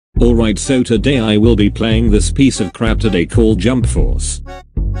Alright, so today I will be playing this piece of crap today called Jump Force.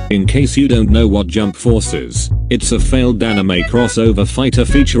 In case you don't know what Jump Force is, it's a failed anime crossover fighter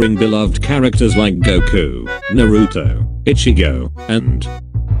featuring beloved characters like Goku, Naruto, Ichigo, and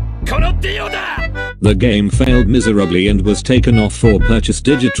the game failed miserably and was taken off for purchase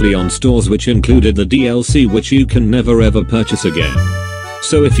digitally on stores, which included the DLC, which you can never ever purchase again.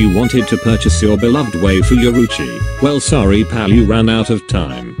 So if you wanted to purchase your beloved waifu Yoruichi, well sorry pal, you ran out of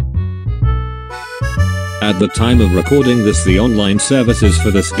time. At the time of recording this, the online services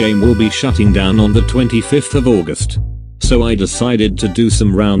for this game will be shutting down on the 25th of August. So I decided to do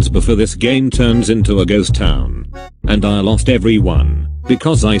some rounds before this game turns into a ghost town. And I lost everyone,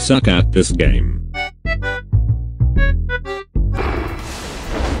 because I suck at this game.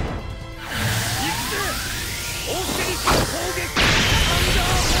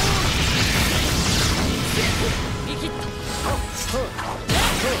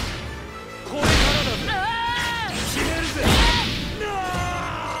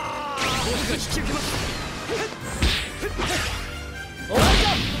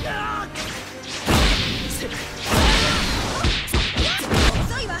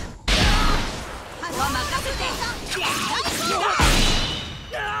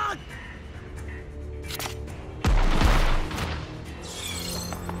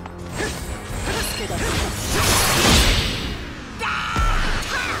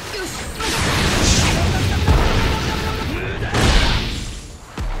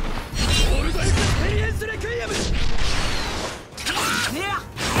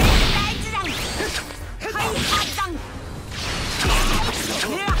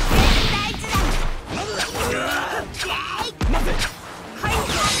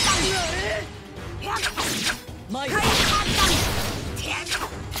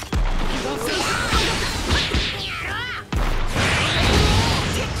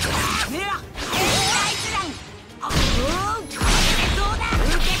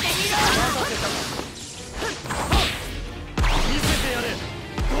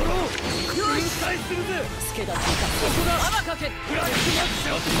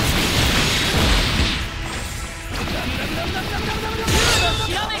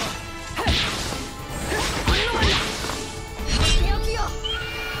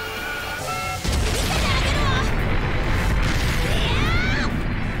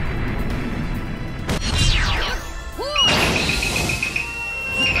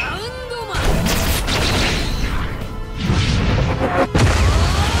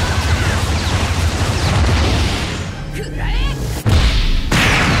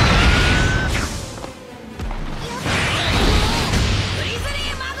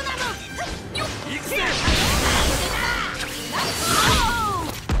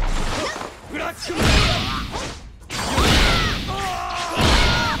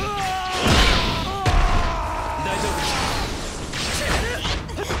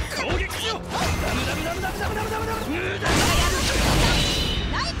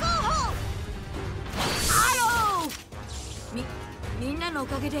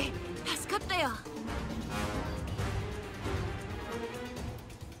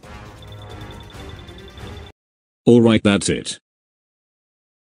 Alright, that's it.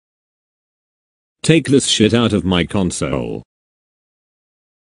 Take this shit out of my console.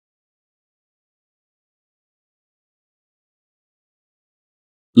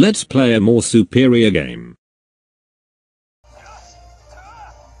 Let's play a more superior game.